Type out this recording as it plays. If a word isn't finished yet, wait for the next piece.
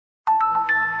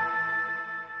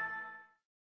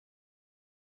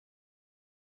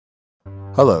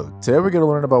Hello, today we're going to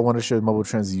learn about Wondershare's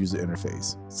MobileTrans user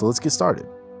interface. So let's get started.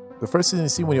 The first thing you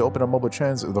see when you open up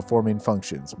MobileTrans are the four main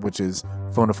functions, which is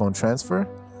phone-to-phone transfer,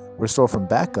 restore from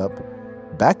backup,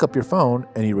 back up your phone,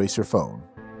 and erase your phone.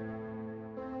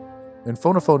 In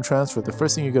phone-to-phone transfer, the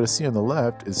first thing you're going to see on the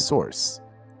left is source.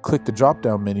 Click the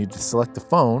drop-down menu to select the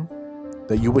phone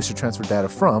that you wish to transfer data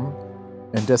from,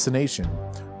 and destination,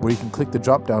 where you can click the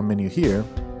drop-down menu here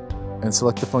and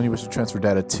select the phone you wish to transfer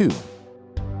data to.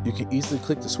 You can easily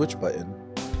click the switch button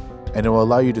and it will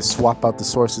allow you to swap out the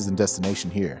sources and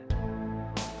destination here.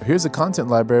 Here's a content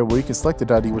library where you can select the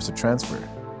data you wish to transfer.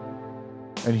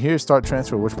 And here's start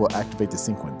transfer, which will activate the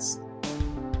sequence.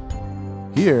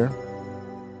 Here,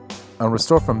 on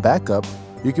restore from backup,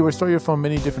 you can restore your phone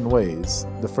many different ways.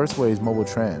 The first way is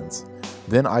MobileTrans,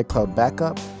 then iCloud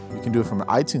backup. You can do it from an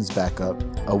iTunes backup,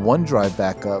 a OneDrive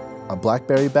backup, a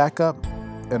BlackBerry backup,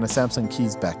 and a Samsung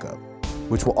Keys backup,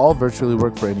 which will all virtually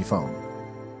work for any phone.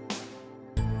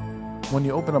 When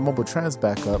you open up MobileTrans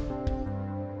backup,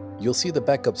 you'll see the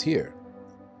backups here,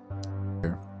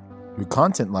 your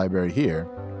content library here,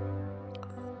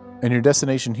 and your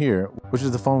destination here, which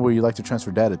is the phone where you like to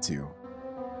transfer data to.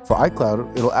 For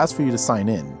iCloud, it'll ask for you to sign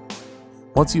in.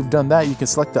 Once you've done that, you can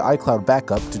select the iCloud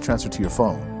backup to transfer to your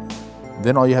phone.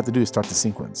 Then all you have to do is start the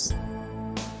sequence.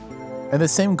 And the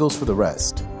same goes for the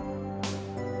rest.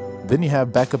 Then you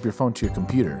have backup your phone to your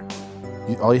computer.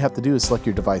 All you have to do is select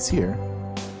your device here,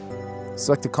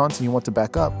 select the content you want to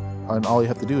back up, and all you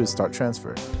have to do is start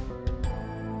transfer.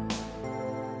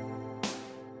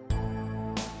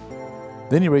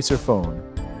 Then erase your phone.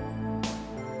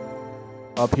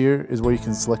 Up here is where you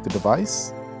can select the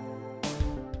device,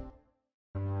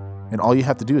 and all you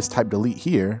have to do is type delete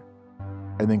here,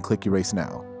 and then click erase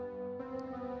now.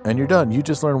 And you're done. You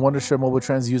just learned Wondershare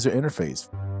MobileTrans user interface.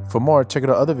 For more, check out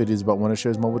other videos about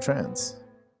Wondershare's MobileTrans.